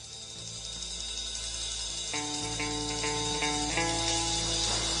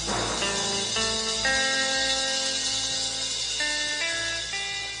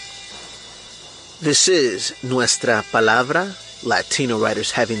This is Nuestra Palabra, Latino writers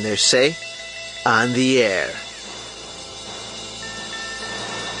having their say, on the air.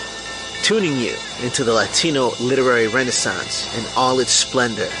 Tuning you into the Latino literary renaissance in all its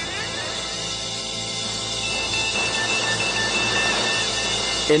splendor.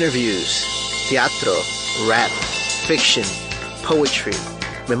 Interviews, teatro, rap, fiction, poetry,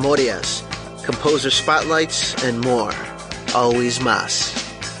 memorias, composer spotlights, and more. Always más.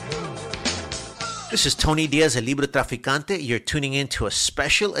 This is Tony Diaz, El Libro Traficante. You're tuning in to a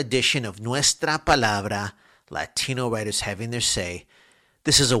special edition of Nuestra Palabra, Latino writers having their say.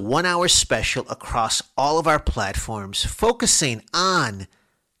 This is a 1-hour special across all of our platforms, focusing on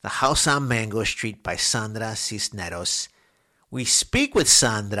The House on Mango Street by Sandra Cisneros. We speak with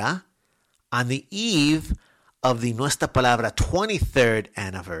Sandra on the eve of the Nuestra Palabra 23rd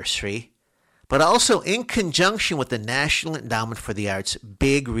anniversary, but also in conjunction with the National Endowment for the Arts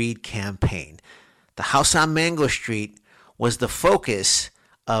Big Read campaign. The House on Mango Street was the focus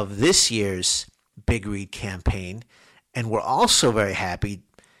of this year's Big Read campaign, and we're also very happy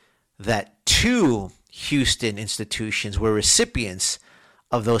that 2 Houston institutions were recipients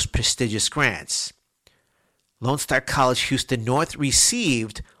of those prestigious grants. Lone Star College Houston North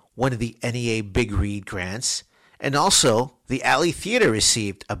received one of the NEA Big Read grants, and also the Alley Theater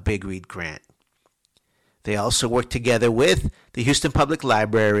received a Big Read grant. They also worked together with the Houston Public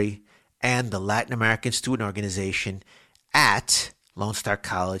Library and the Latin American Student Organization at Lone Star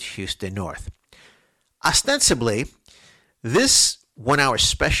College Houston North. Ostensibly, this 1-hour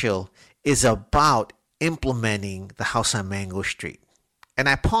special is about implementing the House on Mango Street. And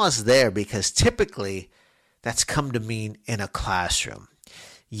I pause there because typically that's come to mean in a classroom.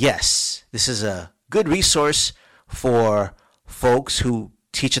 Yes, this is a good resource for folks who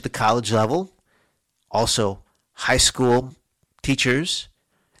teach at the college level, also high school teachers,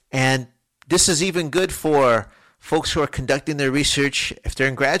 and this is even good for folks who are conducting their research if they're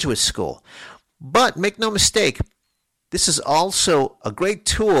in graduate school. But make no mistake, this is also a great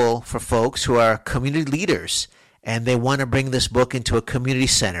tool for folks who are community leaders and they want to bring this book into a community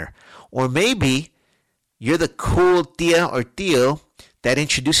center. Or maybe you're the cool tia or tío that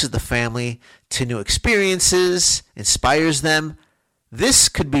introduces the family to new experiences, inspires them. This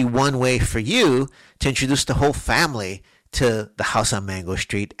could be one way for you to introduce the whole family to the House on Mango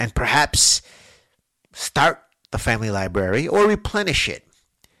Street and perhaps start the family library or replenish it.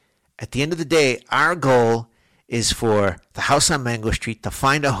 At the end of the day, our goal is for the House on Mango Street to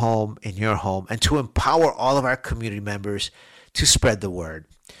find a home in your home and to empower all of our community members to spread the word.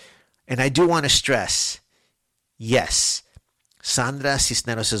 And I do want to stress, yes, Sandra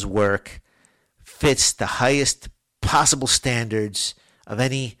Cisneros' work fits the highest possible standards of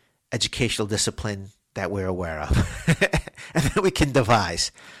any educational discipline that we're aware of and that we can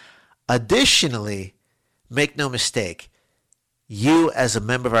devise. Additionally, make no mistake, you as a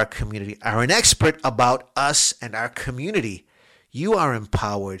member of our community are an expert about us and our community. You are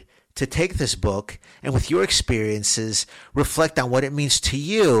empowered to take this book and with your experiences reflect on what it means to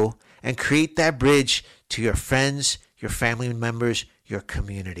you and create that bridge to your friends, your family members, your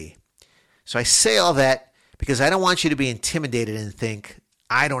community. So I say all that because I don't want you to be intimidated and think,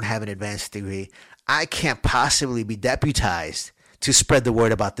 I don't have an advanced degree. I can't possibly be deputized to spread the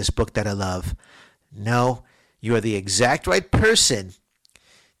word about this book that I love. No, you are the exact right person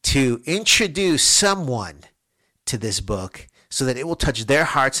to introduce someone to this book so that it will touch their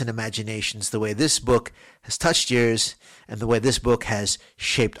hearts and imaginations the way this book has touched yours and the way this book has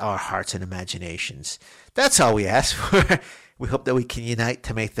shaped our hearts and imaginations. That's all we ask for. We hope that we can unite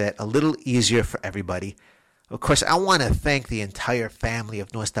to make that a little easier for everybody. Of course, I want to thank the entire family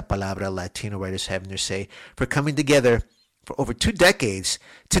of Nuestra Palabra, Latino writers having their say, for coming together for over 2 decades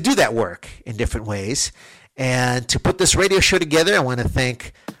to do that work in different ways. And to put this radio show together, I want to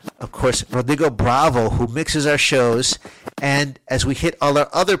thank, of course, Rodrigo Bravo, who mixes our shows. And as we hit all our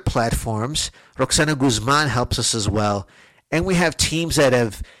other platforms, Roxana Guzman helps us as well. And we have teams that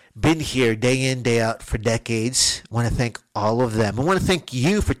have been here day in, day out for decades. I want to thank all of them. I want to thank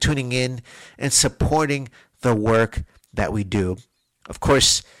you for tuning in and supporting the work that we do. Of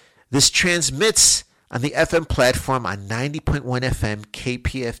course, this transmits on the FM platform on 90.1 FM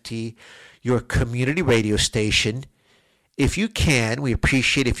KPFT, your community radio station. If you can, we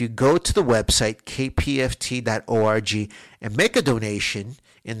appreciate if you go to the website kpft.org and make a donation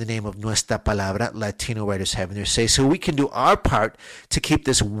in the name of Nuestra Palabra, Latino writers having their say, so we can do our part to keep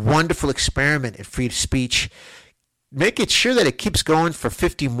this wonderful experiment in free speech, make it sure that it keeps going for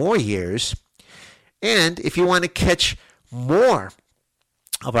 50 more years. And if you want to catch more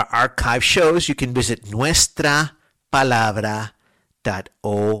of our archive shows, you can visit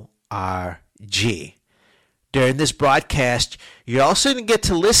nuestrapalabra.org. G. During this broadcast, you're also going to get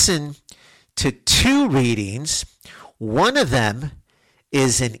to listen to 2 readings. One of them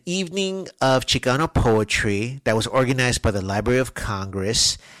is an evening of Chicano poetry that was organized by the Library of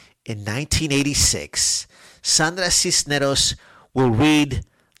Congress in 1986. Sandra Cisneros will read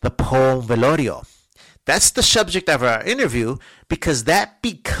the poem Velorio. That's the subject of our interview because that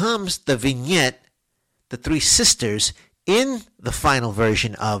becomes the vignette, the 3 sisters, in the final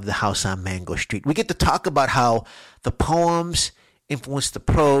version of The House on Mango Street. We get to talk about how the poems influence the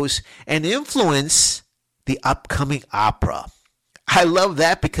prose and influence the upcoming opera. I love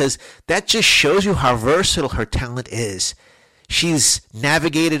that because that just shows you how versatile her talent is. She's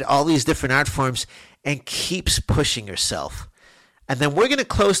navigated all these different art forms and keeps pushing herself. And then we're going to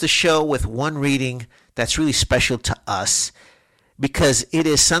close the show with one reading that's really special to us because it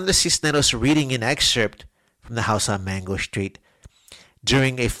is Sandra Cisneros reading an excerpt from The House on Mango Street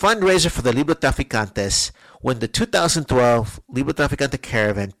during a fundraiser for the Libro Traficantes when the 2012 Libro Traficante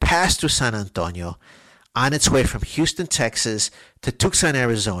caravan passed through San Antonio on its way from Houston, Texas to Tucson,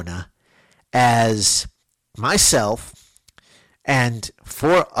 Arizona, as myself and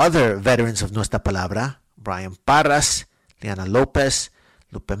 4 other veterans of Nuestra Palabra, Brian Parras, Liana Lopez,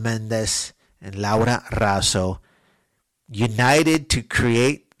 Lupe Mendez, and Laura Razo, united to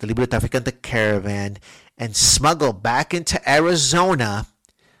create the Libro Traficante caravan and smuggle back into Arizona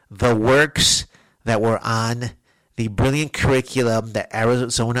the works that were on the brilliant curriculum that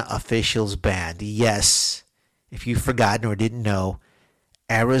Arizona officials banned. Yes, if you've forgotten or didn't know,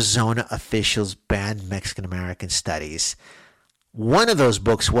 Arizona officials banned Mexican American studies. One of those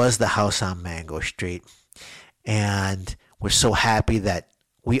books was The House on Mango Street. And we're so happy that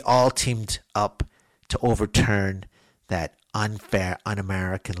we all teamed up to overturn that unfair,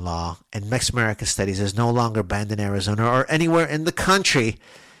 un-American law. And Mexican American studies is no longer banned in Arizona or anywhere in the country.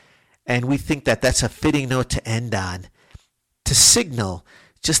 And we think that that's a fitting note to end on, to signal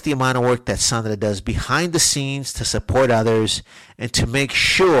just the amount of work that Sandra does behind the scenes to support others and to make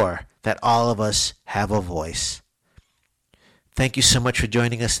sure that all of us have a voice. Thank you so much for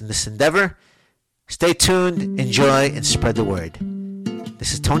joining us in this endeavor. Stay tuned, enjoy, and spread the word.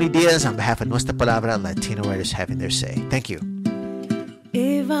 This is Tony Diaz on behalf of Nuestra Palabra, Latino writers having their say. Thank you.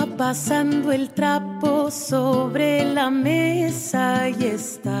 Eva pasando el trapo sobre la mesa y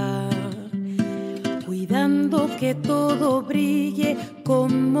está cuidando que todo brille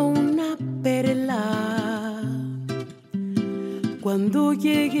como una perla. Cuando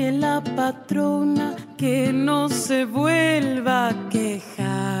llegue la patrona, que no se vuelva a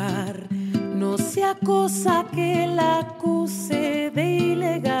quejar, no sea cosa que la acuse de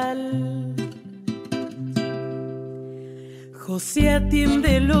ilegal. José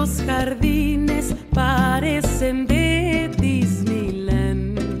atiende los jardines, parecen de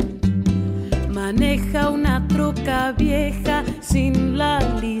Disneyland. Maneja una troca vieja sin la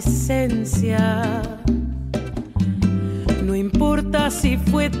licencia. No importa si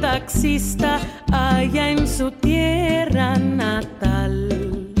fue taxista allá en su tierra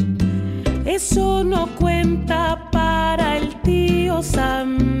natal. Eso no cuenta para el tío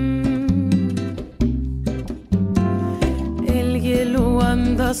Sam. El hielo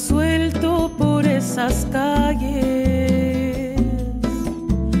anda suelto por esas calles.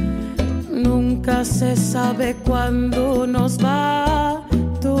 Nunca se sabe cuándo nos va a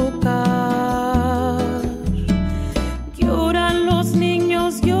tocar. Lloran los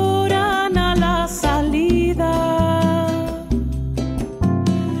niños, lloran a la salida.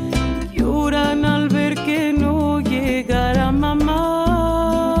 Lloran al ver que no llegará mamá.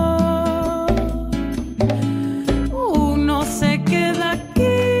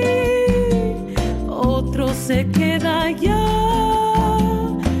 Se queda allá,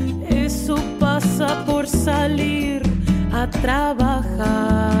 eso pasa por salir a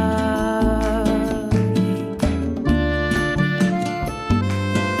trabajar.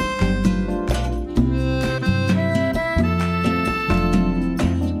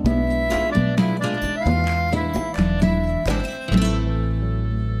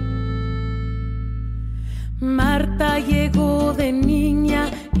 Marta llegó de niña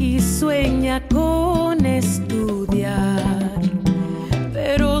y sueña con estudiar,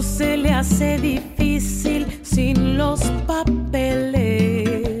 pero se le hace difícil sin los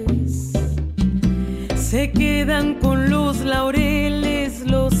papeles. Se quedan con los laureles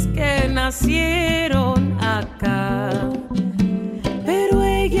los que nacieron acá, pero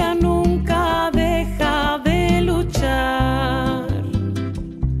ella nunca deja de luchar.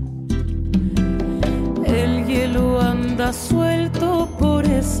 El hielo anda suelto por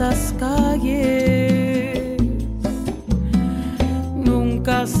esas calles. Nunca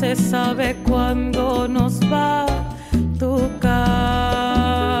Nunca se sabe cuándo nos va a tocar.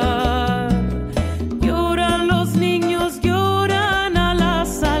 Lloran los niños, lloran a la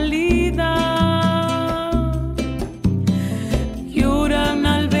salida. Lloran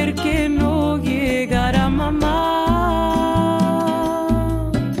al ver que no llegará mamá.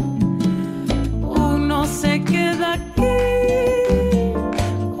 Uno se queda aquí,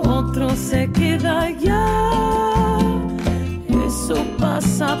 otro se queda allá. Eso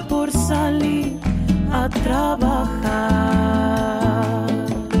pasa por salir a trabajar.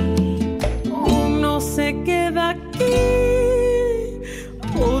 Uno se queda aquí,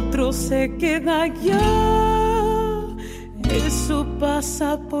 otro se queda allá. Eso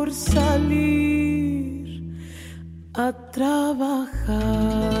pasa por salir a trabajar.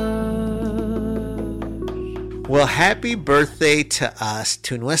 Well, happy birthday to us,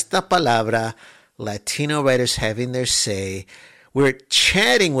 to Nuestra Palabra, Latino writers having their say. We're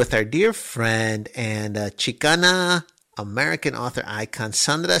chatting with our dear friend and Chicana American author icon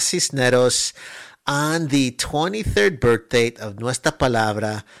Sandra Cisneros on the 23rd birthday of Nuestra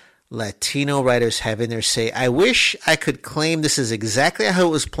Palabra, Latino writers having their say. I wish I could claim this is exactly how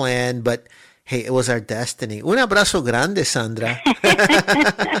it was planned, but hey, it was our destiny. Un abrazo grande, Sandra.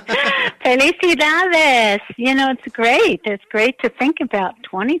 Felicidades. You know, it's great. It's great to think about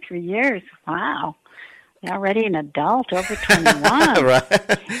 23 years. Wow. You're already an adult, over 21. Right.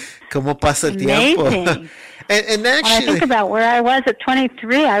 ¿Cómo pasa el tiempo? Amazing. And actually, when I think about where I was at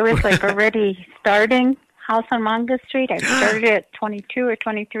 23, I was like already starting House on Manga Street. I started at 22 or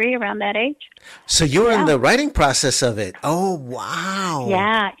 23, around that age. So you were in the writing process of it. Oh, wow.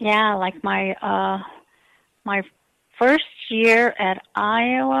 Yeah. Like my first year at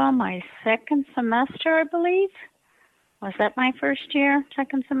Iowa, my second semester, I believe. Was that my first year,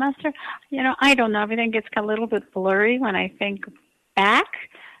 second semester? You know, I don't know. Everything gets a little bit blurry when I think back,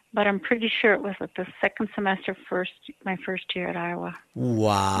 but I'm pretty sure it was like the second semester, my first year at Iowa.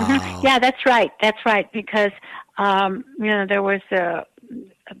 Wow. Mm-hmm. Yeah, that's right. Because, you know,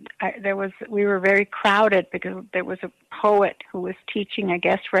 we were very crowded because there was a poet who was teaching, a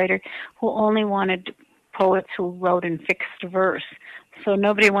guest writer, who only wanted poets who wrote in fixed verse. So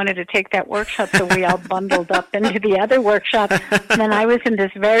nobody wanted to take that workshop, so we all bundled up into the other workshop. And then I was in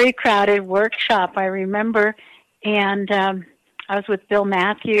this very crowded workshop, I remember, and I was with William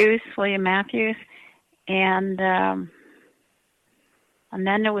Matthews, and then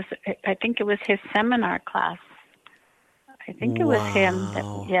I think it was his seminar class. I think it was him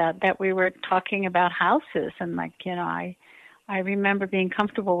that we were talking about houses, and I remember being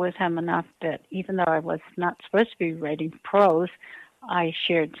comfortable with him enough that even though I was not supposed to be writing prose, I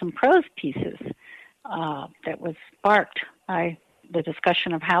shared some prose pieces that was sparked by the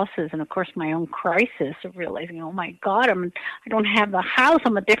discussion of houses, and of course my own crisis of realizing, oh my God, I don't have the house.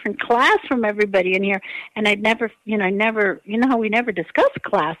 I'm a different class from everybody in here, and how we never discuss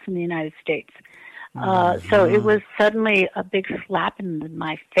class in the United States. So it was suddenly a big slap in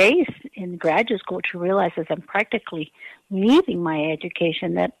my face in graduate school to realize, as I'm practically leaving my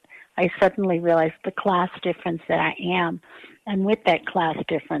education, that I suddenly realized the class difference that I am. And with that class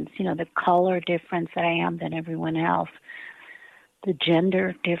difference, the color difference that I am than everyone else, the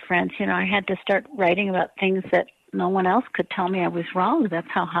gender difference, I had to start writing about things that no one else could tell me I was wrong. That's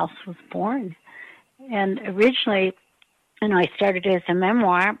how House was born. And originally, I started as a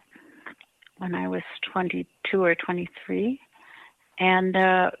memoir when I was 22 or 23. And,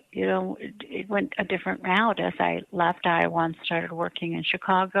 it went a different route as I left Iowa and started working in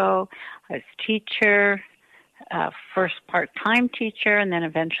Chicago as teacher, first part-time teacher, and then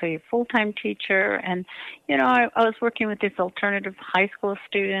eventually a full-time teacher. And, I was working with these alternative high school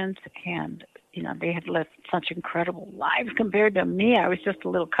students, and, they had lived such incredible lives compared to me. I was just a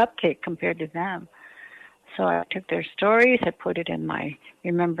little cupcake compared to them. So I took their stories, I put it in my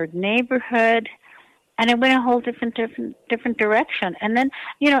remembered neighborhood, and it went a whole different direction. And then,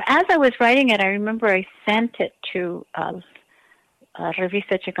 as I was writing it, I remember I sent it to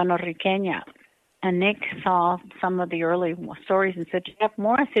Revista Chicano-Riqueña, and Nick saw some of the early stories and said, "Do you have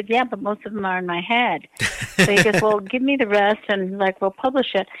more?" I said, "Yeah, but most of them are in my head." So he goes, "Well, give me the rest, and we'll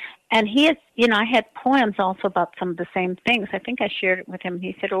publish it." And he had, I had poems also about some of the same things. I think I shared it with him.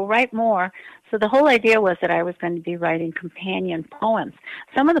 He said, "Well, write more." So the whole idea was that I was going to be writing companion poems.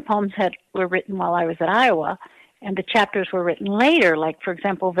 Some of the poems were written while I was at Iowa, and the chapters were written later. Like, for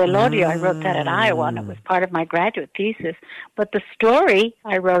example, Velorio, I wrote that at Iowa, and it was part of my graduate thesis. But the story,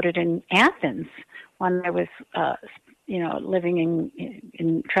 I wrote it in Athens when I was, living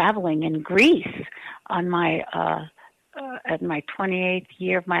in traveling in Greece on my at my 28th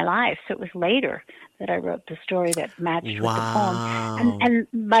year of my life. So it was later that I wrote the story that matched with the poem. And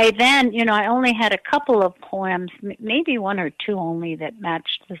by then, I only had a couple of poems, maybe one or two only that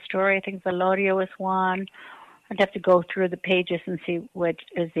matched the story. I think Velorio was one. I'd have to go through the pages and see which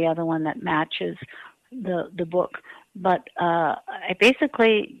is the other one that matches the book. But I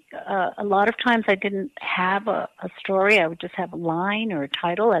basically, a lot of times I didn't have a story. I would just have a line or a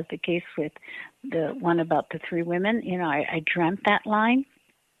title, as the case with the one about the three women. I dreamt that line.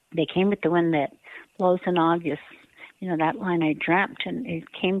 They came with the one that blows in August. That line I dreamt, and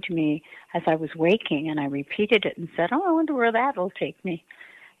it came to me as I was waking, and I repeated it and said, I wonder where that'll take me.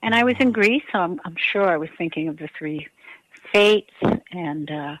 And I was in Greece, so I'm sure I was thinking of the three fates,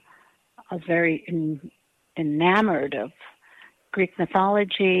 and I was very enamored of Greek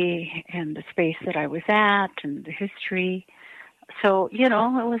mythology and the space that I was at and the history. So, it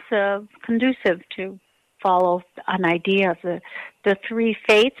was conducive to follow an idea of the three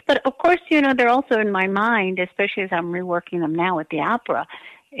fates. But, of course, they're also in my mind, especially as I'm reworking them now at the opera,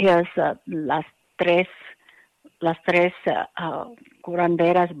 is las tres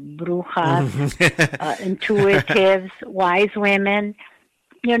curanderas, brujas, intuitives, wise women,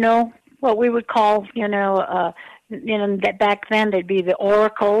 what we would call, that back then they'd be the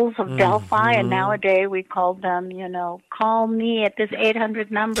oracles of Delphi, and nowadays we call them, call me at this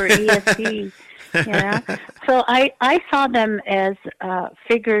 800 number, ESP, So I saw them as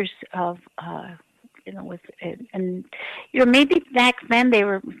figures of, maybe back then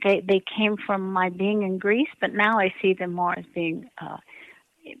they came from my being in Greece, but now I see them more as being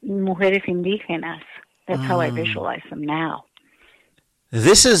mujeres indígenas. That's how I visualize them now.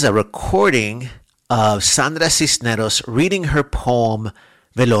 This is a recording of Sandra Cisneros reading her poem,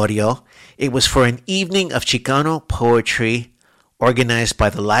 Velorio. It was for an evening of Chicano poetry organized by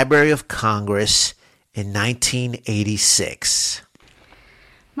the Library of Congress in 1986.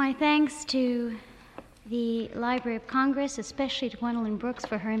 My thanks to the Library of Congress, especially to Gwendolyn Brooks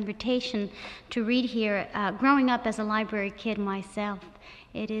for her invitation to read here. Growing up as a library kid myself,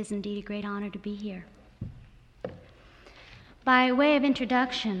 it is indeed a great honor to be here. By way of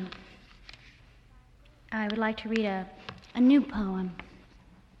introduction, I would like to read a new poem,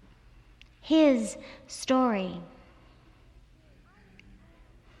 His Story.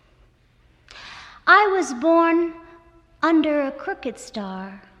 I was born under a crooked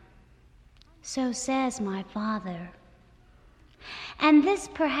star, so says my father, and this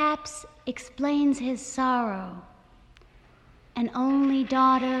perhaps explains his sorrow, an only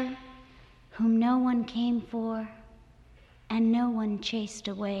daughter whom no one came for and no one chased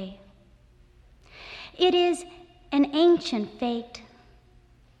away. It is an ancient fate,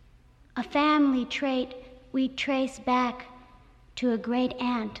 a family trait we trace back to a great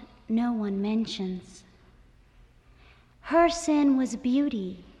aunt no one mentions. Her sin was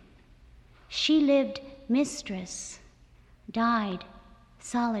beauty. She lived mistress, died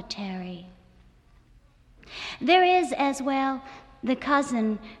solitary. There is as well the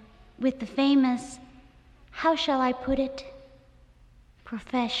cousin with the famous, how shall I put it,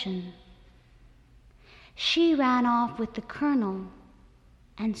 profession. She ran off with the colonel,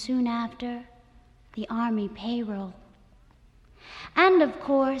 and soon after, the army payroll. And of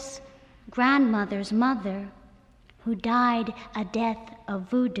course, grandmother's mother, who died a death of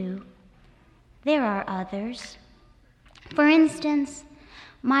voodoo. There are others. For instance,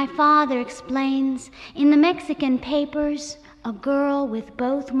 my father explains in the Mexican papers, a girl with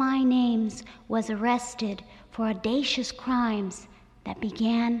both my names was arrested for audacious crimes that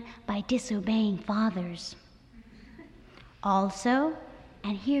began by disobeying fathers. Also,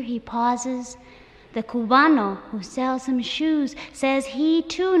 and here he pauses, the Cubano who sells him shoes says he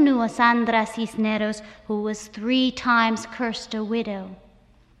too knew a Sandra Cisneros who was 3 times cursed a widow.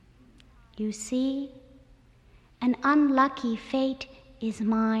 You see, an unlucky fate is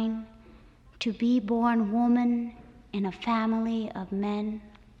mine, to be born woman in a family of men.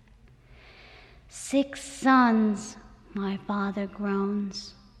 6 sons, my father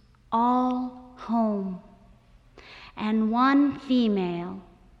groans, all home, and 1 female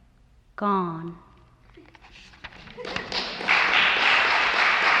gone.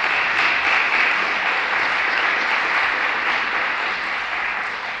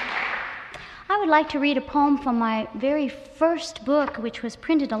 I would like to read a poem from my very first book, which was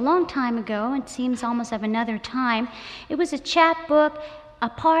printed a long time ago. It seems almost of another time. It was a chapbook, a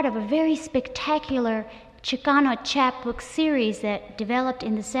part of a very spectacular Chicano chapbook series that developed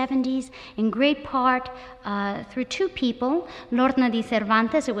in the 70s, in great part through 2 people, Lorna Di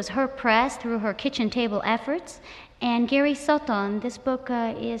Cervantes, it was her press through her kitchen table efforts, and Gary Soto, and this book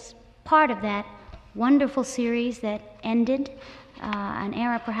is part of that wonderful series that ended, an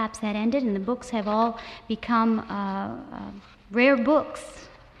era perhaps that ended, and the books have all become rare books.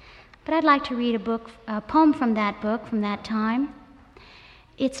 But I'd like to read a poem from that book, from that time.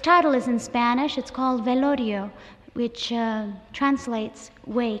 Its title is in Spanish. It's called Velorio, which translates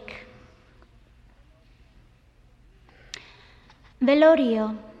wake.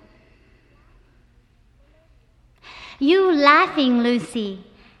 Velorio. You laughing, Lucy,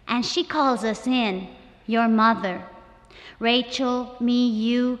 and she calls us in, your mother. Rachel, me,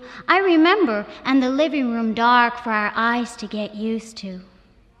 you, I remember, and the living room dark for our eyes to get used to.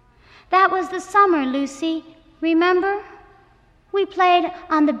 That was the summer, Lucy, remember? We played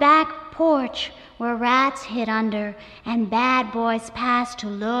on the back porch where rats hid under, and bad boys passed to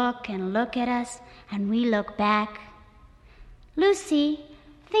look and look at us, and we look back. Lucy,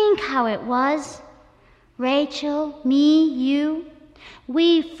 think how it was. Rachel, me, you,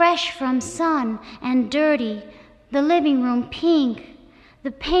 we fresh from sun and dirty, the living room pink,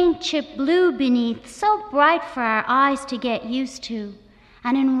 the paint chip blue beneath, so bright for our eyes to get used to,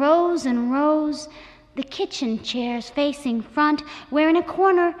 and in rows and rows, the kitchen chairs facing front, where in a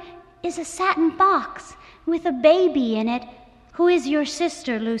corner is a satin box with a baby in it, who is your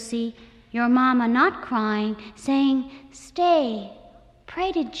sister, Lucy, your mama not crying, saying, stay,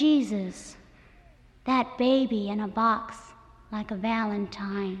 pray to Jesus. That baby in a box like a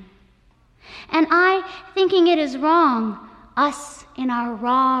valentine. And I thinking it is wrong, us in our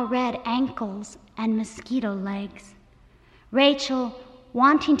raw red ankles and mosquito legs. Rachel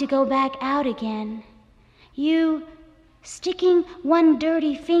wanting to go back out again. You sticking one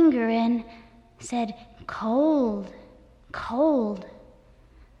dirty finger in, said, cold, cold.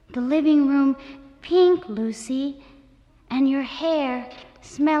 The living room pink, Lucy, and your hair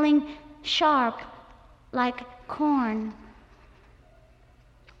smelling sharp like corn.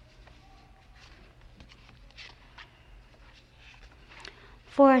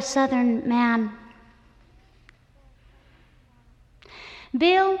 For a Southern man.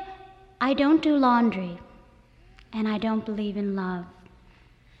 Bill, I don't do laundry, and I don't believe in love.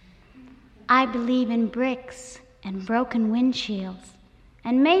 I believe in bricks and broken windshields,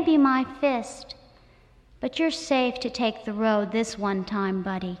 and maybe my fist, but you're safe to take the road this one time,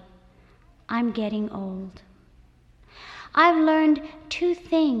 buddy. I'm getting old. I've learned 2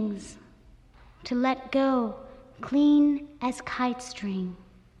 things: to let go clean as kite string,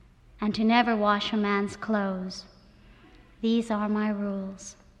 and to never wash a man's clothes. These are my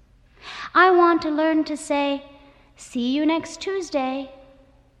rules. I want to learn to say, see you next Tuesday,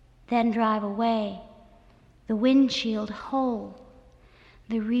 then drive away, the windshield whole,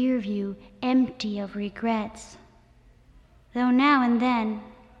 the rear view empty of regrets. Though now and then,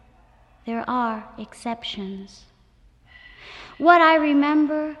 there are exceptions. What I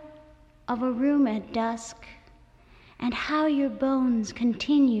remember of a room at dusk, and how your bones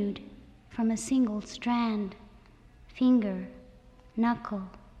continued from a single strand, finger, knuckle,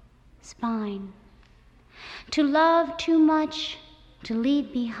 spine. To love too much, to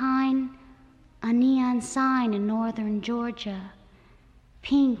leave behind a neon sign in northern Georgia,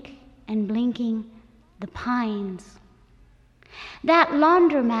 pink and blinking the pines. That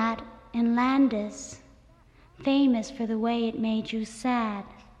laundromat in Landis, famous for the way it made you sad.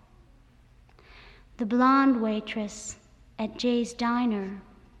 The blonde waitress at Jay's Diner,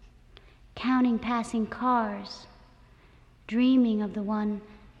 counting passing cars, dreaming of the one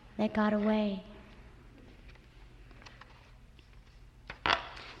that got away.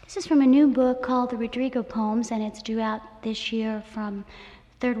 This is from a new book called The Rodrigo Poems, and it's due out this year from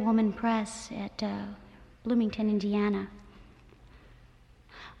Third Woman Press at Bloomington, Indiana.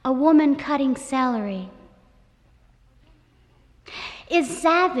 A woman cutting celery is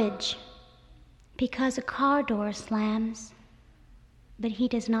savage because a car door slams, but he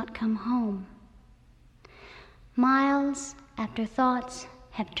does not come home. Miles after thoughts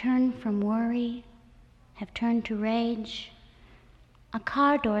have turned from worry, have turned to rage, a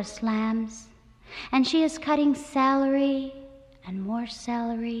car door slams, and she is cutting celery and more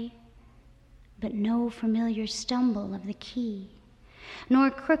celery, but no familiar stumble of the key, nor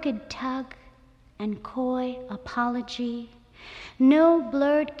crooked tug and coy apology, no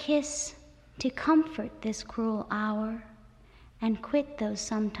blurred kiss to comfort this cruel hour and quit those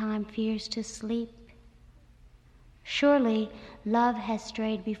sometime fears to sleep. Surely love has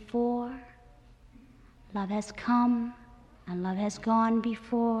strayed before, love has come and love has gone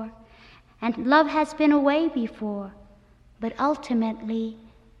before, and love has been away before, but ultimately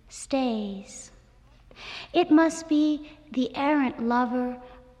stays. It must be the errant lover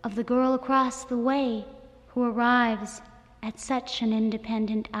of the girl across the way who arrives at such an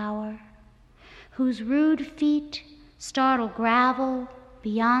independent hour, whose rude feet startle gravel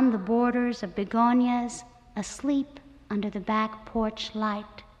beyond the borders of begonias asleep under the back porch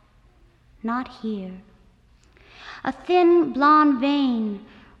light. Not here. A thin blonde vein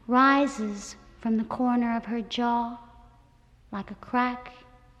rises from the corner of her jaw like a crack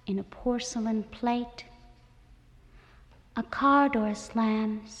in a porcelain plate. A car door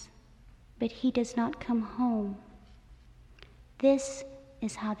slams, but he does not come home. This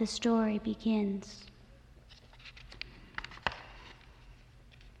is how the story begins.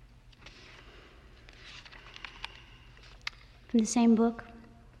 From the same book,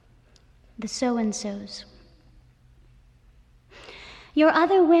 The So-and-Sos. Your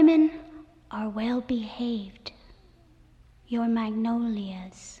other women are well behaved, your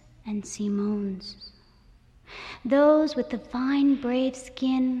Magnolias and Simones. Those with the fine, brave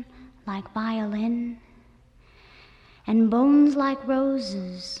skin like violin and bones like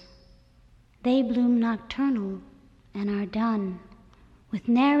roses, they bloom nocturnal and are done, with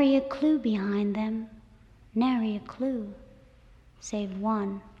nary a clue behind them, nary a clue, save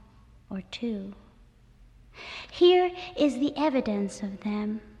one or two. Here is the evidence of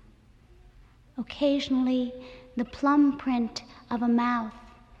them. Occasionally, the plum print of a mouth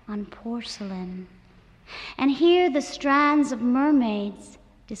on porcelain. And here the strands of mermaids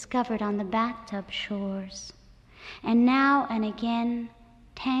discovered on the bathtub shores. And now and again,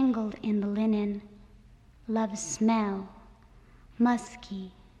 tangled in the linen, love's smell,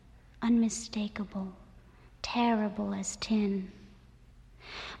 musky, unmistakable, terrible as tin.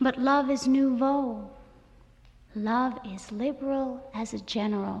 But love is nouveau. Love is liberal as a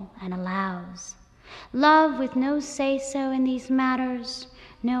general and allows. Love with no say-so in these matters,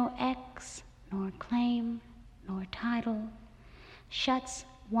 no ex, nor claim, nor title, shuts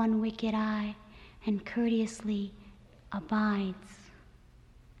one wicked eye and courteously abides.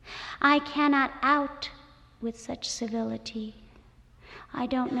 I cannot out with such civility. I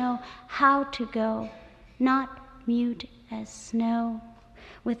don't know how to go, not mute as snow,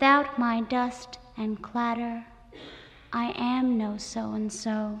 without my dust and clatter. I am no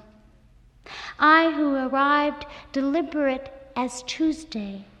so-and-so. I who arrived deliberate as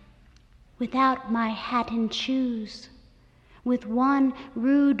Tuesday, without my hat and shoes, with one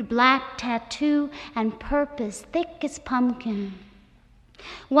rude black tattoo and purpose thick as pumpkin.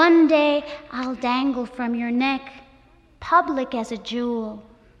 One day I'll dangle from your neck, public as a jewel.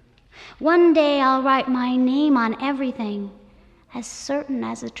 One day I'll write my name on everything, as certain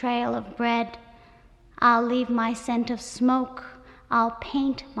as a trail of bread. I'll leave my scent of smoke. I'll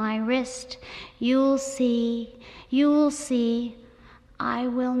paint my wrist. You'll see, I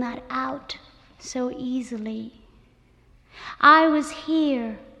will not out so easily. I was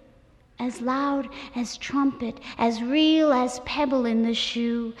here, as loud as trumpet, as real as pebble in the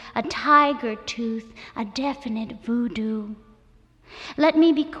shoe, a tiger tooth, a definite voodoo. Let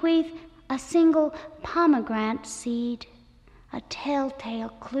me bequeath a single pomegranate seed, a telltale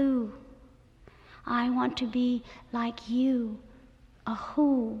clue. I want to be like you, a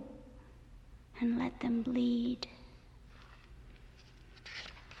who, and let them bleed.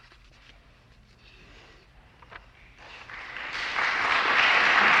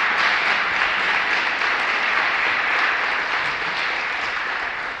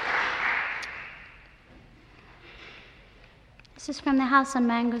 This is from the House on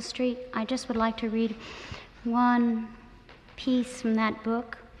Mango Street. I just would like to read one piece from that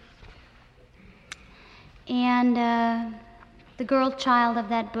book. And the girl child of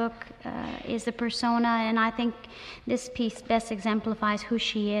that book is the persona, and I think this piece best exemplifies who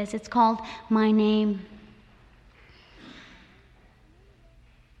she is. It's called My Name.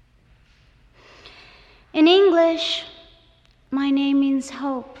 In English, my name means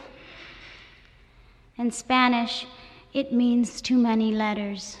hope. In Spanish, it means too many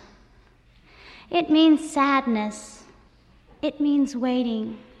letters. It means sadness. It means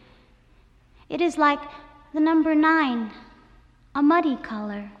waiting. It is like the number 9, a muddy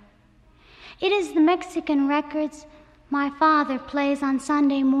color. It is the Mexican records my father plays on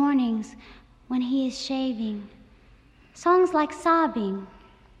Sunday mornings when he is shaving. Songs like Sobbing.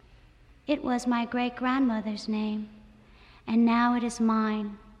 It was my great-grandmother's name, and now it is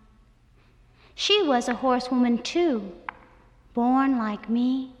mine. She was a horsewoman too, born like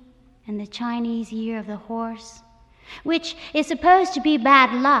me in the Chinese year of the horse, which is supposed to be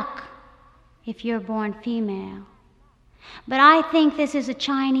bad luck if you're born female. But I think this is a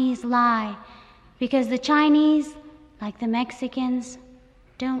Chinese lie, because the Chinese, like the Mexicans,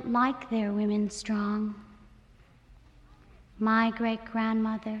 don't like their women strong. My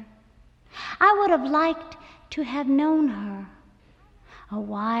great-grandmother, I would have liked to have known her, a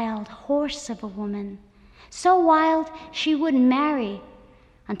wild horse of a woman, so wild she wouldn't marry,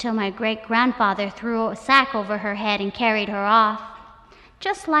 until my great-grandfather threw a sack over her head and carried her off,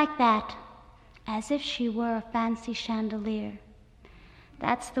 just like that, as if she were a fancy chandelier.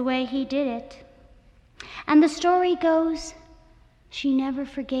 That's the way he did it. And the story goes, she never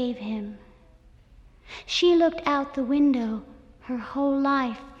forgave him. She looked out the window her whole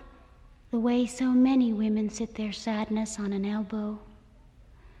life, the way so many women sit their sadness on an elbow.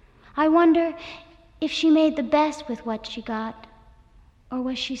 I wonder if she made the best with what she got, or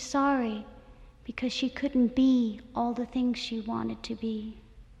was she sorry because she couldn't be all the things she wanted to be.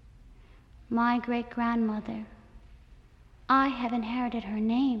 My great-grandmother, I have inherited her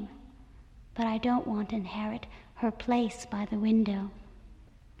name, but I don't want to inherit her place by the window.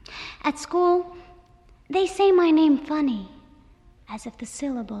 At school, they say my name funny, as if the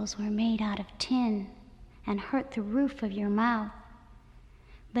syllables were made out of tin and hurt the roof of your mouth.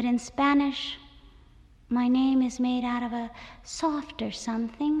 But in Spanish, my name is made out of a softer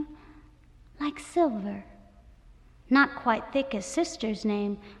something, like silver. Not quite thick as sister's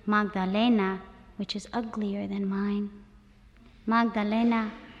name, Magdalena, which is uglier than mine.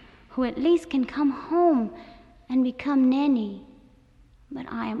 Magdalena, who at least can come home and become Neni, but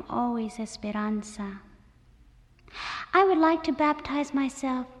I am always Esperanza. I would like to baptize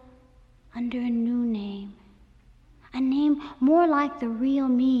myself under a new name, a name more like the real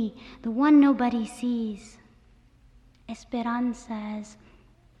me, the one nobody sees. Esperanza as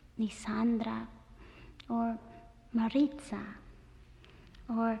Lisandra, or Maritza,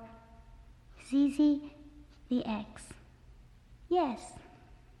 or Zizi the X. Yes,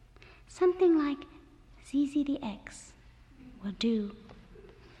 something like Zizi the X will do.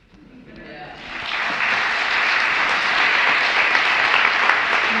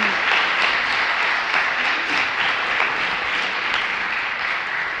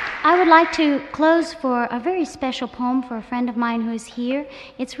 I would like to close for a very special poem for a friend of mine who is here.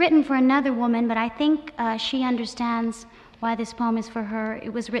 It's written for another woman, but I think she understands why this poem is for her.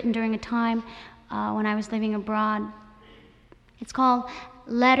 It was written during a time when I was living abroad. It's called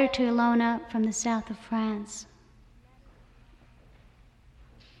Letter to Ilona from the South of France.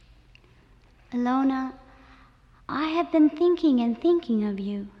 Ilona, I have been thinking and thinking of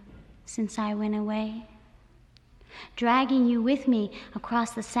you since I went away, dragging you with me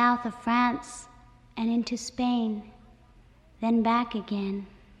across the south of France and into Spain, then back again.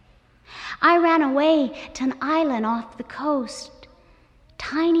 I ran away to an island off the coast,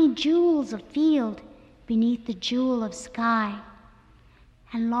 tiny jewels of field beneath the jewel of sky,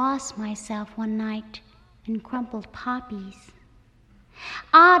 and lost myself one night in crumpled poppies.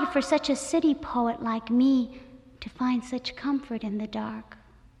 Odd for such a city poet like me to find such comfort in the dark,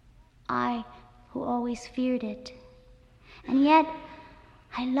 I who always feared it. And yet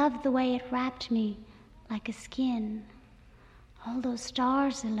I loved the way it wrapped me like a skin. All those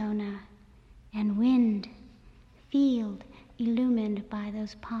stars, Ilona, and wind, field illumined by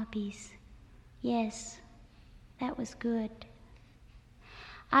those poppies. Yes, that was good.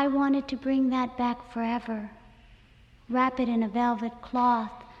 I wanted to bring that back forever, wrap it in a velvet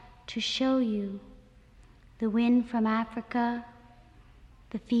cloth to show you the wind from Africa,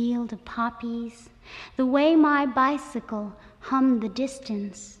 the field of poppies, the way my bicycle hummed the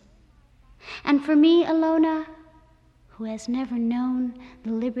distance. And for me, Ilona, who has never known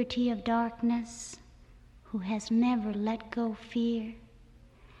the liberty of darkness, who has never let go fear,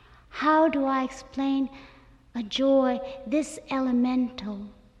 how do I explain a joy this elemental,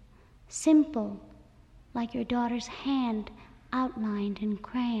 simple, like your daughter's hand outlined in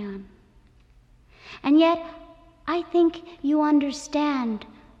crayon? And yet, I think you understand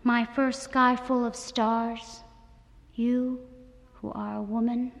my first sky full of stars, you who are a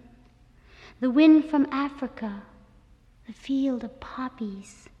woman, the wind from Africa, the field of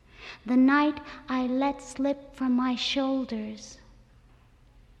poppies, the night I let slip from my shoulders,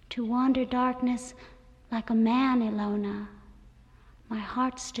 to wander darkness like a man, Ilona. My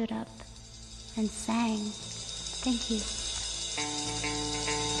heart stood up and sang. Thank you.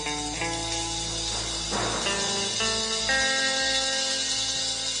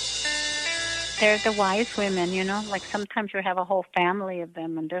 They're the wise women, you know, like sometimes you have a whole family of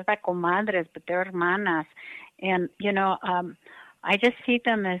them, and they're like comadres, but they're hermanas. And, you know, I just see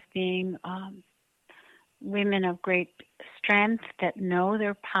them as being women of great strength that know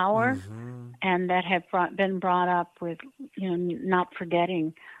their power, and that have been brought up with, you know, not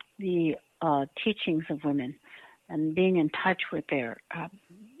forgetting the teachings of women and being in touch with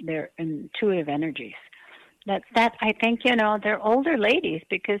their intuitive energies. That I think, you know, they're older ladies,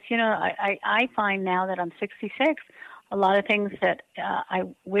 because, you know, I find now that I'm 66, a lot of things that I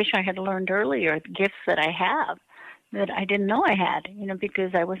wish I had learned earlier, gifts that I have that I didn't know I had,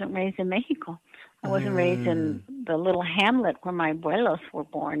 because I wasn't raised in Mexico. I wasn't raised in the little hamlet where my abuelos were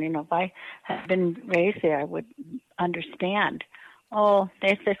born. If I had been raised there, I would understand. Oh,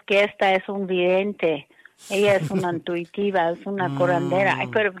 es que esta es un vidente. Ella es una intuitiva, es una curandera. I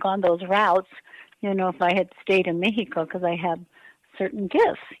could have gone those routes, if I had stayed in Mexico, because I have certain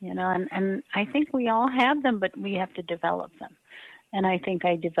gifts, and I think we all have them, but we have to develop them. And I think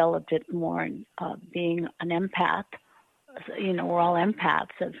I developed it more in being an empath. We're all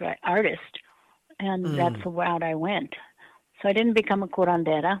empaths as artists, and that's the route I went. So I didn't become a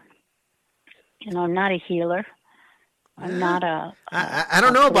curandera. I'm not a healer. I'm not a... I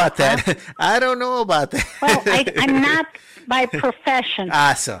don't know about that. I don't know about that. Well, I'm not by profession.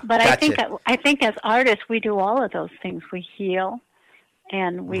 So, but gotcha. I think as artists, we do all of those things. We heal,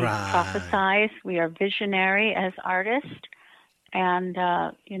 and we prophesize. We are visionary as artists. And,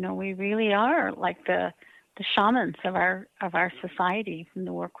 we really are like the shamans of our society in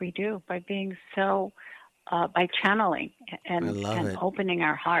the work we do by being so... by channeling and opening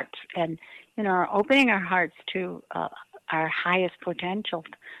our hearts and, opening our hearts to our highest potential,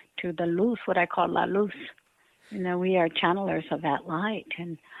 to the luz, what I call la luz. We are channelers of that light.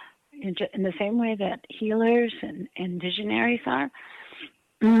 And in the same way that healers and visionaries are,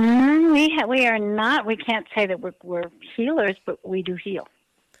 we are not, we can't say that we're healers, but we do heal.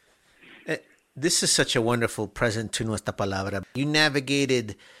 This is such a wonderful present to Nuestra Palabra. You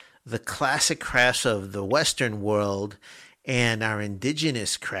navigated the classic crafts of the Western world and our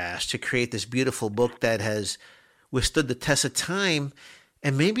indigenous crafts to create this beautiful book that has withstood the test of time.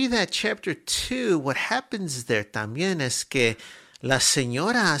 And maybe that chapter 2, what happens there también es que las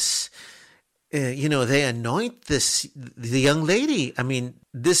señoras, they anoint the young lady. I mean,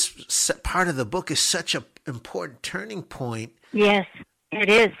 this part of the book is such an important turning point. Yes, it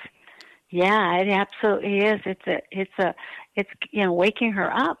is. Yeah, it absolutely is. It's waking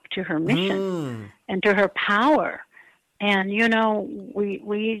her up to her mission and to her power. And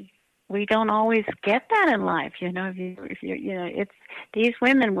we don't always get that in life. It's these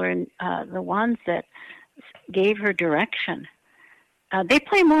women were the ones that gave her direction. They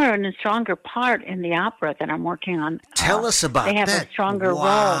play more and a stronger part in the opera that I'm working on. Tell us about that. They have a stronger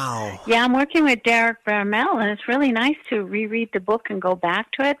role. Yeah, I'm working with Derek Bramell, and it's really nice to reread the book and go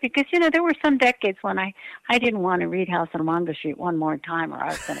back to it because, there were some decades when I didn't want to read House on Wanga Street one more time or I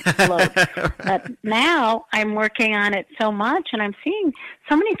was going to explode. But now I'm working on it so much, and I'm seeing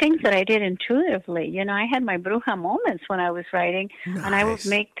so many things that I did intuitively. I had my bruja moments when I was writing, and I would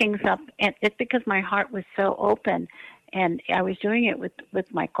make things up. And it's because my heart was so open. And I was doing it with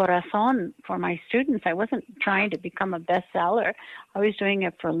my corazón for my students. I wasn't trying to become a bestseller. I was doing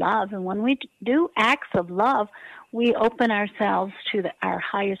it for love. And when we do acts of love, we open ourselves to our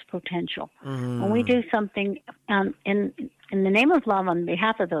highest potential. When we do something in the name of love on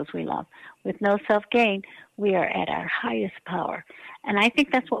behalf of those we love, with no self-gain, we are at our highest power. And I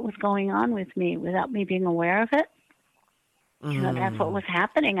think that's what was going on with me without me being aware of it. That's what was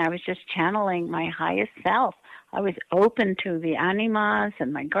happening. I was just channeling my highest self. I was open to the animas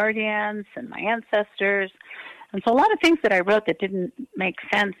and my guardians and my ancestors. And so a lot of things that I wrote that didn't make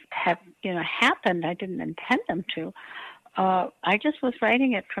sense have, happened. I didn't intend them to. I just was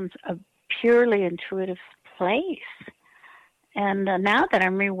writing it from a purely intuitive place. And now that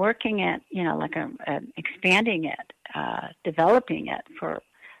I'm reworking it, expanding it, developing it for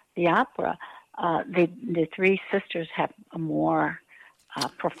the opera, the three sisters have a more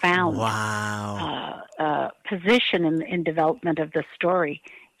profound position in development of the story.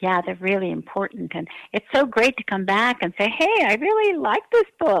 Yeah, they're really important. And it's so great to come back and say, hey, I really like this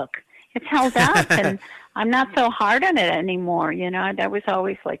book. It's held up, and I'm not so hard on it anymore. I was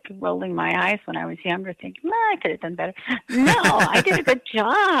always like rolling my eyes when I was younger, thinking, I could have done better. No, I did a good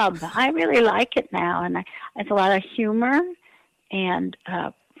job. I really like it now. And it's a lot of humor and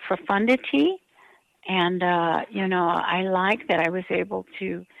profundity. And, I like that I was able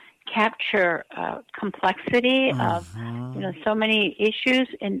to capture complexity of, so many issues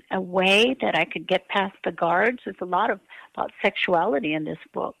in a way that I could get past the guards. There's a lot about sexuality in this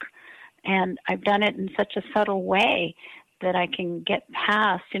book. And I've done it in such a subtle way that I can get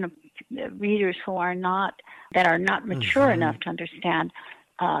past, readers who are not mature enough to understand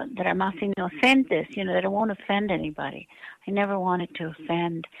that are más inocentes, that it won't offend anybody. I never wanted to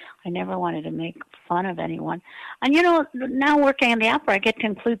offend. I never wanted to make fun of anyone. And, now working on the opera, I get to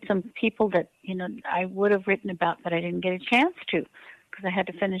include some people that, I would have written about, but I didn't get a chance to because I had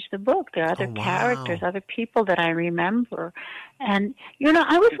to finish the book. There are other characters, other people that I remember. And,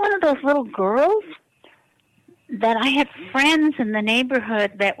 I was one of those little girls that I had friends in the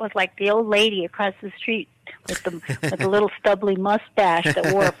neighborhood that was like the old lady across the street with the little stubbly mustache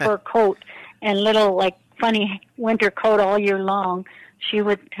that wore a fur coat and little like funny winter coat all year long.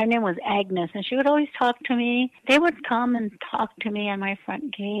 Her name was Agnes, and she would always talk to me. They would come and talk to me on my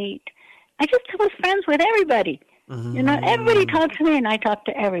front gate. I just was friends with everybody. Everybody talked to me, and I talked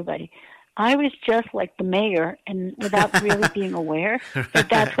to everybody. I was just like the mayor, and without really being aware that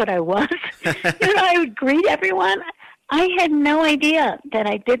that's what I was. I would greet everyone. I had no idea that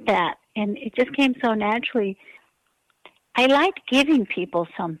I did that, and it just came so naturally. I liked giving people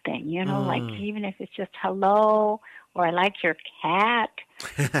something, like even if it's just hello, or I like your cat.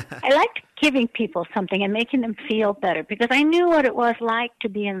 I liked giving people something and making them feel better because I knew what it was like to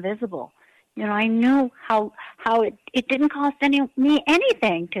be invisible. I knew how it didn't cost me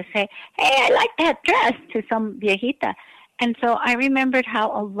anything to say, hey, I like that dress to some viejita. And so I remembered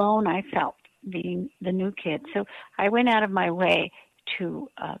how alone I felt being the new kid. So I went out of my way to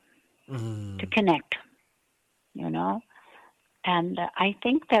connect, And I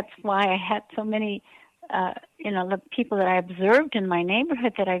think that's why I had so many, the people that I observed in my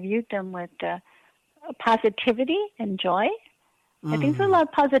neighborhood that I viewed them with positivity and joy. I think there's a lot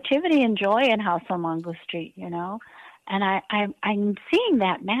of positivity and joy in House on Mango Street, and I'm seeing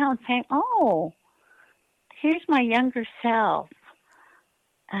that now and saying, oh, here's my younger self.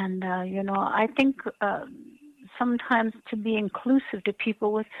 And, I think sometimes to be inclusive to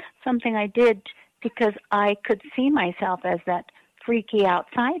people was something I did because I could see myself as that freaky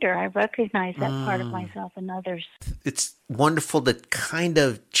outsider. I recognize that part of myself in others. It's wonderful to kind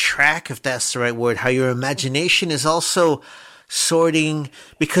of track, if that's the right word, how your imagination is also sorting,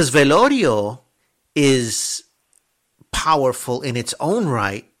 because Velorio is powerful in its own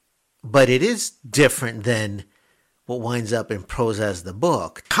right, but it is different than what winds up in Prose as the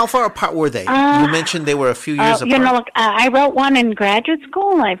book. How far apart were they? You mentioned they were a few years apart. I wrote one in graduate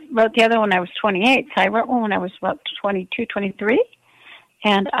school, and I wrote the other when I was 28. So I wrote one when I was about 22, 23.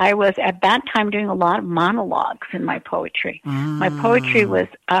 And I was, at that time, doing a lot of monologues in my poetry. My poetry was,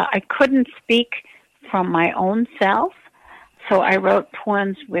 I couldn't speak from my own self. So I wrote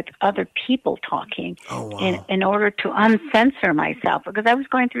poems with other people talking in order to uncensor myself because I was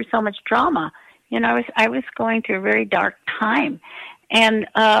going through so much drama. I was going through a very dark time. And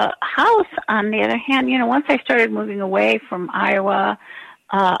House, on the other hand, once I started moving away from Iowa,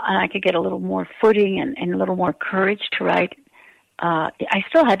 and I could get a little more footing and a little more courage to write, I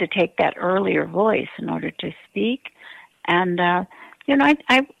still had to take that earlier voice in order to speak. And,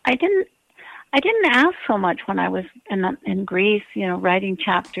 I didn't ask so much when I was in Greece, writing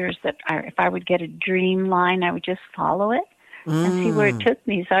chapters that if I would get a dream line, I would just follow it and see where it took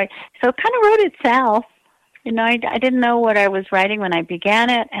me. So it kind of wrote itself. I didn't know what I was writing when I began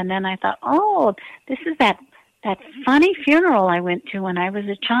it, and then I thought, oh, this is that funny funeral I went to when I was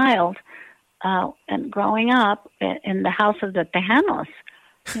a child and growing up in the house of the Tejanos.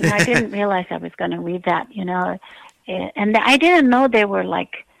 I didn't realize I was going to read that, and I didn't know they were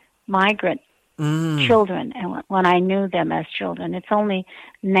like migrant children, and when I knew them as children. It's only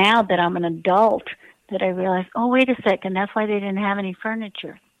now that I'm an adult that I realize, oh, wait a second, that's why they didn't have any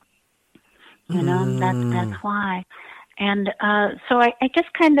furniture. That's why. And so I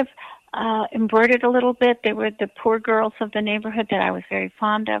just kind of embroidered a little bit. They were the poor girls of the neighborhood that I was very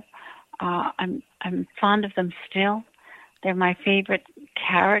fond of. I'm fond of them still. They're my favorite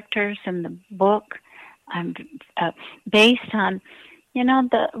characters in the book. I'm based on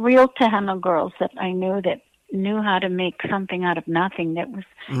the real Tejano girls that I knew how to make something out of nothing. That was,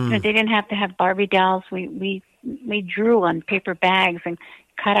 they didn't have to have Barbie dolls. We drew on paper bags and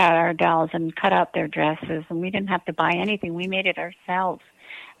cut out our dolls and cut out their dresses, and we didn't have to buy anything. We made it ourselves.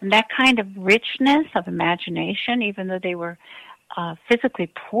 And that kind of richness of imagination, even though they were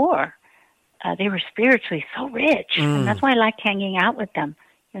physically poor, they were spiritually so rich. And that's why I liked hanging out with them.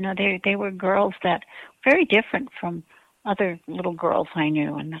 They were girls that were very different from other little girls I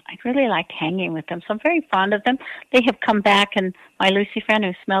knew, and I really liked hanging with them. So I'm very fond of them. They have come back, and my Lucy friend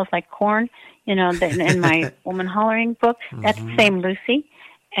who smells like corn, in my Woman Hollering book, that's the same Lucy.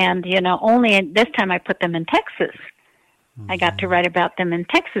 And, only this time I put them in Texas. I got to write about them in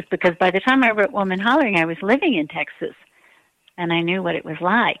Texas because by the time I wrote Woman Hollering, I was living in Texas. And I knew what it was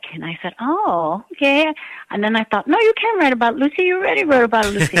like. And I said, oh, okay. And then I thought, no, you can't write about Lucy. You already wrote about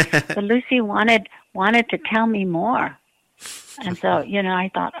Lucy. But Lucy wanted to tell me more. And so, I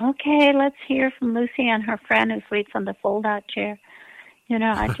thought, okay, let's hear from Lucy and her friend who sleeps on the fold-out chair.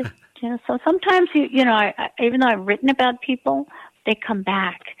 I just, so sometimes, I, even though I've written about people, they come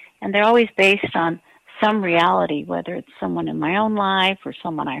back. And they're always based on some reality, whether it's someone in my own life or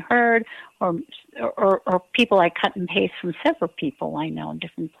someone I heard or people I cut and paste from several people I know in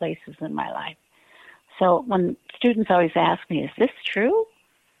different places in my life. So when students always ask me, is this true?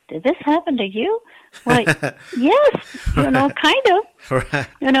 Did this happen to you? Well, yes, kind of. Right.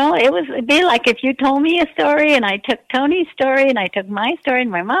 It'd be like if you told me a story and I took Tony's story and I took my story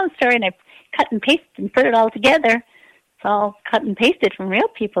and my mom's story and I cut and pasted and put it all together. It's all cut and pasted from real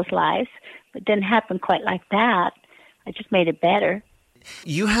people's lives, but it didn't happen quite like that. I just made it better.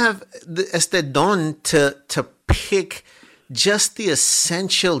 You have este don to pick just the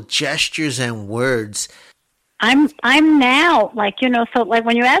essential gestures and words. I'm now, so like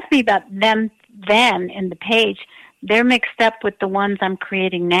when you ask me about them then in the page, they're mixed up with the ones I'm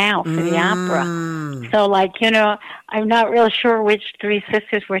creating now for the opera. So I'm not real sure which three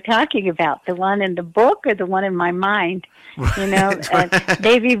sisters we're talking about, the one in the book or the one in my mind.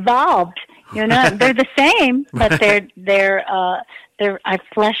 They've evolved. They're the same, but they're I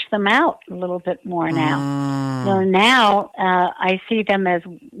fleshed them out a little bit more now. So now I see them as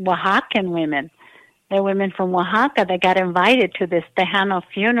Oaxacan women. They're women from Oaxaca that got invited to this Tejano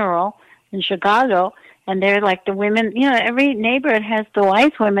funeral in Chicago, and they're like the women. Every neighborhood has the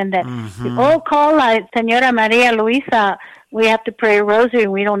wise women that call Señora Maria Luisa. We have to pray a rosary,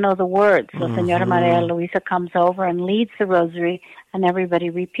 and we don't know the words. So Señora Maria Luisa comes over and leads the rosary, and everybody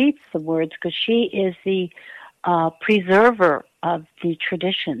repeats the words because she is the preserver of the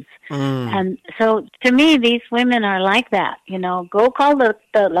traditions. And so to me, these women are like that. Go call the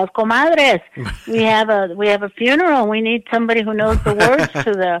las comadres. We have a funeral. We need somebody who knows the words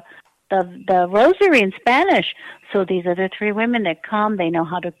to the rosary in Spanish. So these are the three women that come. They know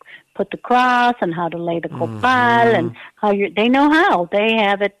how to put the cross and how to lay the copal and they know how. They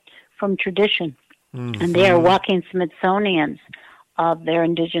have it from tradition. And they are walking Smithsonians of their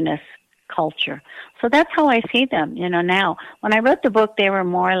indigenous culture. So that's how I see them, now. When I wrote the book, they were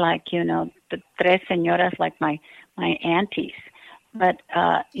more like, the tres señoras, like my aunties. But,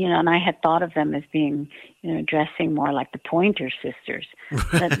 and I had thought of them as being, dressing more like the Pointer Sisters.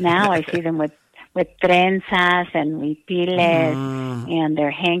 But now I see them with trenzas and huipiles and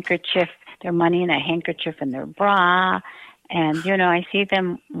their handkerchief, their money in a handkerchief in their bra. And, I see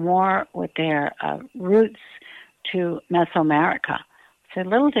them more with their roots to Mesoamerica. It's a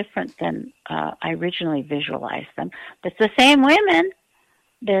little different than I originally visualized them. But it's the same women.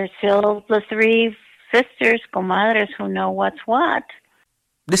 They're still the three sisters, comadres, who know what's what.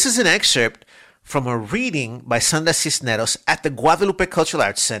 This is an excerpt from a reading by Sandra Cisneros at the Guadalupe Cultural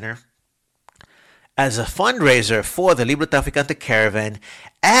Arts Center as a fundraiser for the Libro Traficante Caravan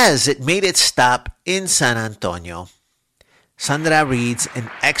as it made its stop in San Antonio. Sandra reads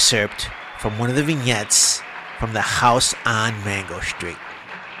an excerpt from one of the vignettes from the house on Mango Street.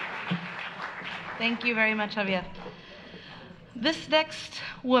 Thank you very much, Javier. This next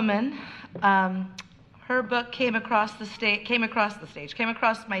woman, her book came across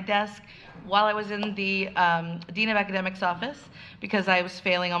my desk while I was in the Dean of Academics office because I was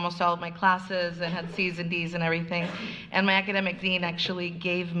failing almost all of my classes and had C's and D's and everything. And my academic dean actually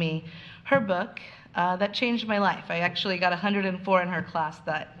gave me her book. That changed my life. I actually got 104 in her class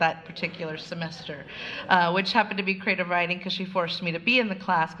that particular semester, which happened to be creative writing because she forced me to be in the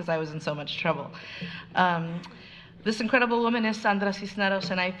class because I was in so much trouble. This incredible woman is Sandra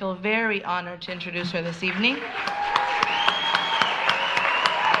Cisneros, and I feel very honored to introduce her this evening.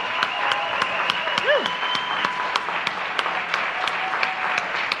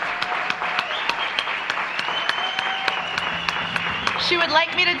 She would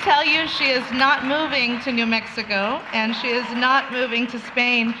like me to tell you she is not moving to New Mexico, and she is not moving to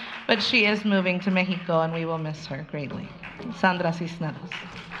Spain, but she is moving to Mexico, and we will miss her greatly. Sandra Cisneros.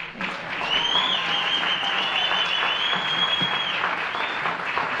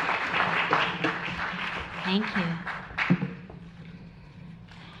 Thank you.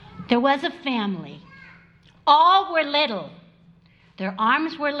 There was a family. All were little. Their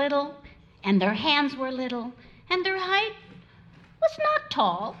arms were little, and their hands were little, and their height was not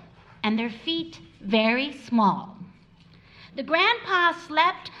tall, and their feet very small. The grandpa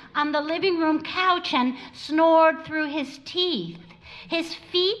slept on the living room couch and snored through his teeth. His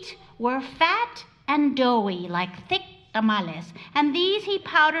feet were fat and doughy like thick tamales, and these he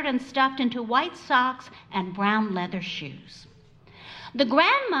powdered and stuffed into white socks and brown leather shoes. The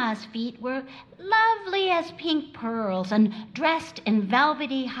grandma's feet were lovely as pink pearls and dressed in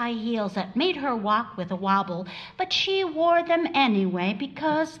velvety high heels that made her walk with a wobble, but she wore them anyway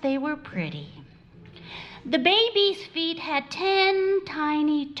because they were pretty. The baby's feet had 10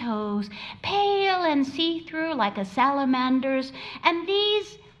 tiny toes, pale and see-through like a salamander's, and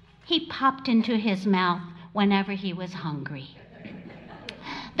these he popped into his mouth whenever he was hungry.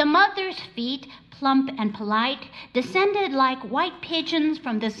 The mother's feet, plump and polite, descended like white pigeons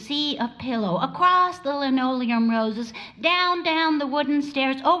from the sea of pillow, across the linoleum roses, down the wooden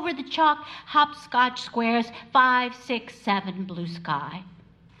stairs, over the chalk hopscotch squares, 5, 6, 7 blue sky.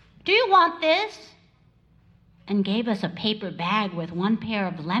 "Do you want this?" And gave us a paper bag with one pair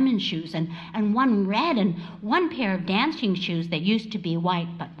of lemon shoes and one red and one pair of dancing shoes that used to be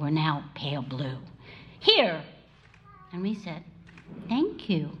white but were now pale blue. "Here." And we said, "Thank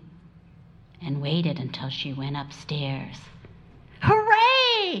you," and waited until she went upstairs.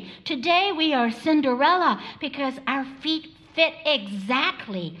 Hooray! Today we are Cinderella because our feet fit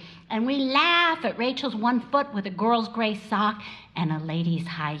exactly, and we laugh at Rachel's one foot with a girl's gray sock and a lady's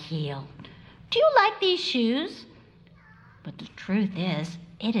high heel. "Do you like these shoes?" But the truth is,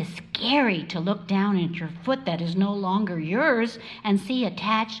 it is scary to look down at your foot that is no longer yours and see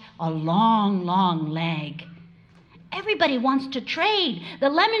attached a long, long leg. Everybody wants to trade the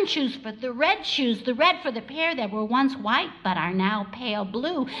lemon shoes for the red shoes, the red for the pair that were once white but are now pale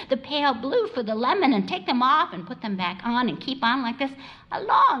blue, the pale blue for the lemon, and take them off and put them back on and keep on like this a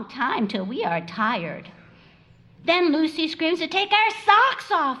long time till we are tired. Then Lucy screams to take our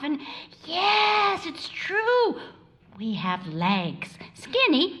socks off, and yes, it's true. We have legs,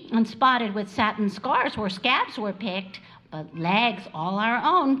 skinny and spotted with satin scars where scabs were picked, but legs all our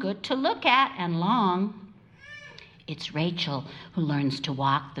own, good to look at and long. It's Rachel who learns to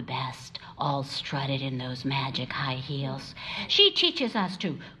walk the best, all strutted in those magic high heels. She teaches us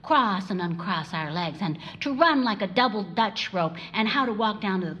to cross and uncross our legs and to run like a double Dutch rope and how to walk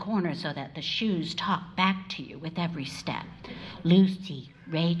down to the corner so that the shoes talk back to you with every step. Lucy,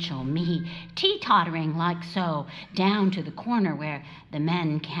 Rachel, me, teetottering like so, down to the corner where the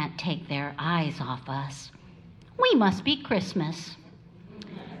men can't take their eyes off us. We must be Christmas.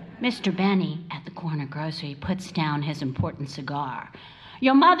 Mr. Benny at the corner grocery puts down his important cigar.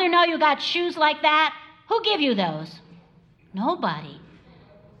 "Your mother know you got shoes like that? Who give you those?" "Nobody."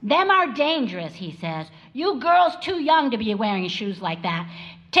 "Them are dangerous," he says. "You girls too young to be wearing shoes like that.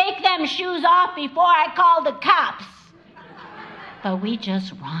 Take them shoes off before I call the cops." But we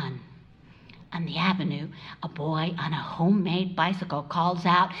just run. On the avenue, a boy on a homemade bicycle calls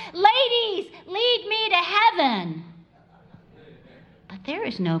out, "Ladies, lead me to heaven." But there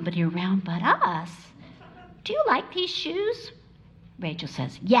is nobody around but us. "Do you like these shoes?" Rachel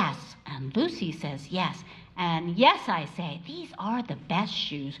says, "Yes." And Lucy says, "Yes." And yes, I say, these are the best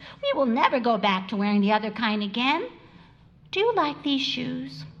shoes. We will never go back to wearing the other kind again. "Do you like these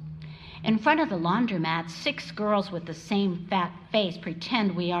shoes?" In front of the laundromat, 6 girls with the same fat face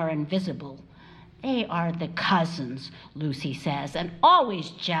pretend we are invisible. They are the cousins, Lucy says, and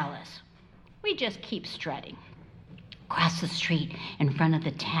always jealous. We just keep strutting. Across the street, in front of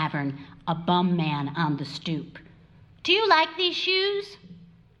the tavern, a bum man on the stoop. "Do you like these shoes?"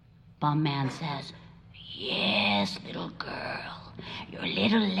 Bum man says, "Yes, little girl. Your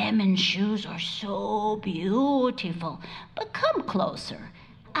little lemon shoes are so beautiful. But come closer.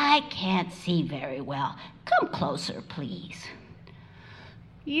 I can't see very well. Come closer, please."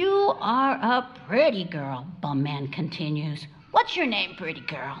 "You are a pretty girl," Bum man continues. "What's your name, pretty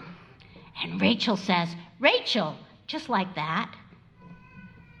girl?" And Rachel says, "Rachel," just like that.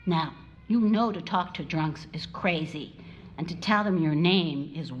 Now, you know to talk to drunks is crazy, and to tell them your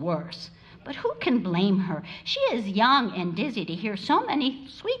name is worse. But who can blame her? She is young and dizzy to hear so many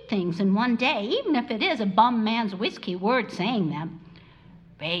sweet things in one day, even if it is a bum man's whiskey word saying them.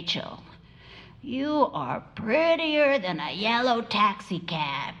 "Rachel, you are prettier than a yellow taxi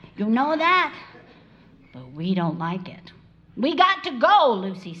cab. You know that?" But we don't like it. "We got to go,"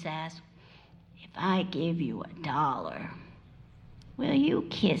 Lucy says. "If I give you $1, will you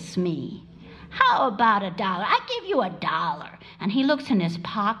kiss me?" "How about $1? I give you $1. And he looks in his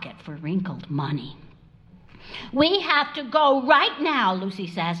pocket for wrinkled money. "We have to go right now," Lucy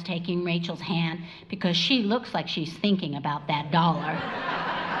says, taking Rachel's hand, because she looks like she's thinking about that $1.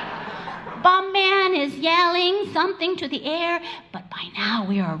 Bum man is yelling something to the air, but by now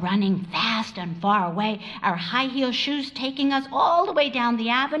we are running fast and far away, our high-heel shoes taking us all the way down the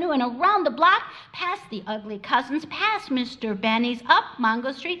avenue and around the block, past the ugly cousins, past Mr. Benny's, up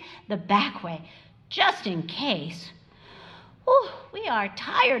Mongo Street, the back way, just in case. We are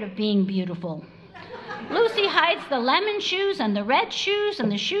tired of being beautiful. Lucy hides the lemon shoes and the red shoes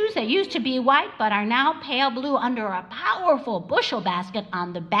and the shoes that used to be white but are now pale blue under a powerful bushel basket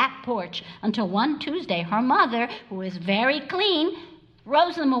on the back porch until one Tuesday her mother, who is very clean,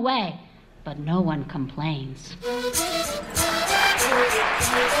 throws them away. But no one complains.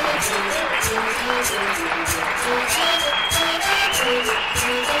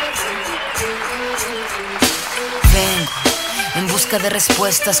 busca de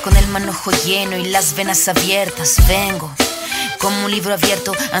respuestas, con el manojo lleno y las venas abiertas. Vengo como un libro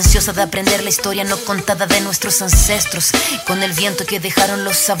abierto, ansiosa de aprender la historia no contada de nuestros ancestros, con el viento que dejaron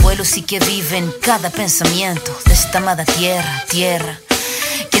los abuelos y que vive en cada pensamiento de esta amada tierra, tierra.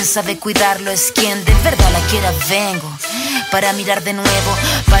 Quien sabe cuidarlo es quien de verdad la quiera. Vengo para mirar de nuevo,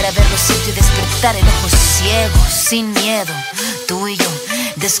 para ver lo cierto y despertar el ojo ciego, sin miedo. Tú y yo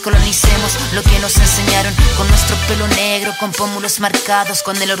descolonicemos lo que nos enseñaron, con nuestro pelo negro, con pómulos marcados,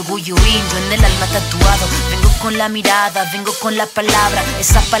 con el orgullo indio en el alma tatuado. Vengo con la mirada, vengo con la palabra,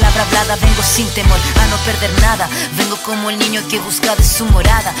 esa palabra hablada. Vengo sin temor a no perder nada. Vengo como el niño que busca de su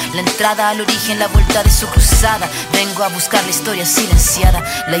morada la entrada al origen, la vuelta de su cruzada. Vengo a buscar la historia silenciada,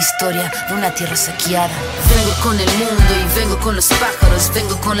 la historia de una tierra saqueada. Vengo con el mundo y vengo con los pájaros,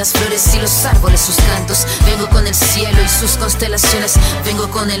 vengo con las flores y los árboles, sus cantos. Vengo con el cielo y sus constelaciones, vengo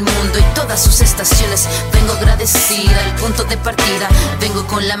con el mundo y todas sus estaciones. Vengo agradecida, el punto de partida. Vengo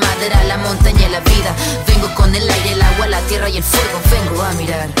con la madera, la montaña y la vida. Vengo con el aire, el agua, la tierra y el fuego. Vengo a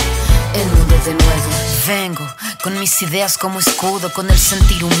mirar el mundo de nuevo. Vengo con mis ideas como escudo, con el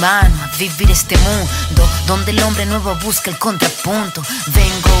sentir humano, a vivir este mundo donde el hombre nuevo busca el contrapunto.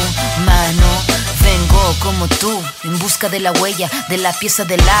 Vengo humano, vengo como tú, en busca de la huella, de la pieza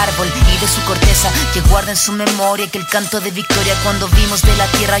del árbol y de su corteza, que guarda en su memoria que el canto de victoria cuando vimos de la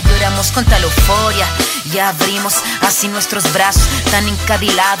tierra lloramos con tal euforia. Y abrimos así nuestros brazos tan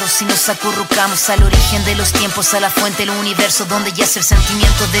encadilados y nos acurrucamos al origen de los tiempos, a la fuente del universo donde yace el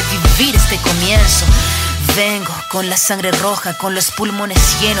sentimiento de vivir este comienzo. Vengo con la sangre roja, con los pulmones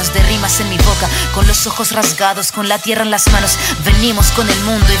llenos de rimas en mi boca, con los ojos rasgados, con la tierra en las manos. Venimos con el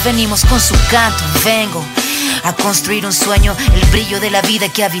mundo y venimos con su canto. Vengo a construir un sueño, el brillo de la vida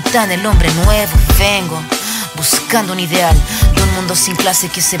que habita en el hombre nuevo. Vengo buscando un ideal de un mundo sin clase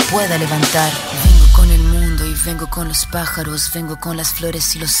que se pueda levantar. Vengo con el mundo y vengo con los pájaros, vengo con las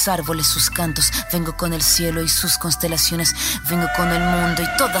flores y los árboles, sus cantos. Vengo con el cielo y sus constelaciones, vengo con el mundo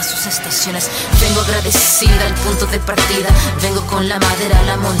y todas sus estaciones. Vengo agradecida, el punto de partida. Vengo con la madera,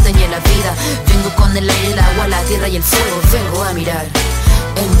 la montaña y la vida. Vengo con el aire, el agua, la tierra y el fuego. Vengo a mirar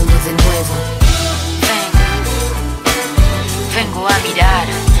el mundo de nuevo. Vengo a mirar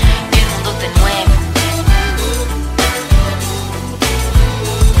el mundo de nuevo.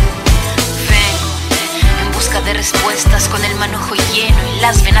 Vengo en busca de respuestas, con el manojo lleno y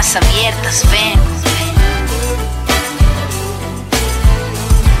las venas abiertas. Vengo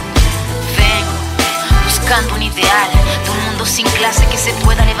buscando un ideal de un mundo sin clase que se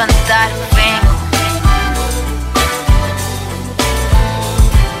pueda levantar. Vengo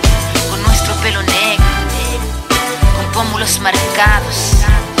con nuestro pelo negro, con pómulos marcados,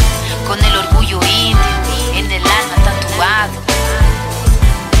 con el orgullo indio en el alma tatuado.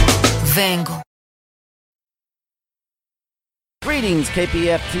 Vengo. Greetings,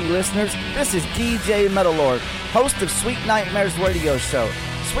 KPFT listeners. This is DJ Metalord, host of Sweet Nightmares Radio Show.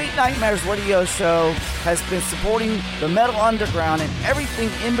 Sweet Nightmares Radio Show has been supporting the metal underground and everything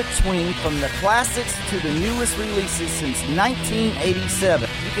in between, from the classics to the newest releases, since 1987.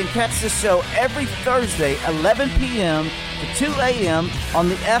 You can catch the show every Thursday, 11 p.m. to 2 a.m. on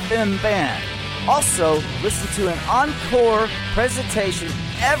the FM band. Also, listen to an encore presentation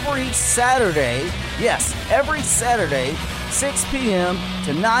every Saturday, yes, every Saturday, 6 p.m.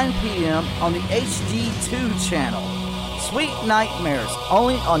 to 9 p.m. on the HD2 channel. Sweet Nightmares,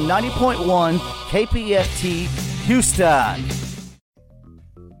 only on 90.1 KPFT Houston.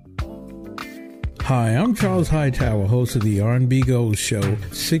 Hi, I'm Charles Hightower, host of the R&B Gold Show,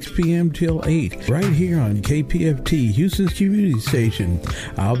 6 p.m. till 8, right here on KPFT, Houston's community station.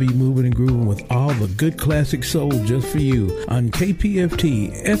 I'll be moving and grooving with all the good classic soul just for you on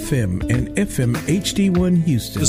KPFT FM and FM HD1 Houston.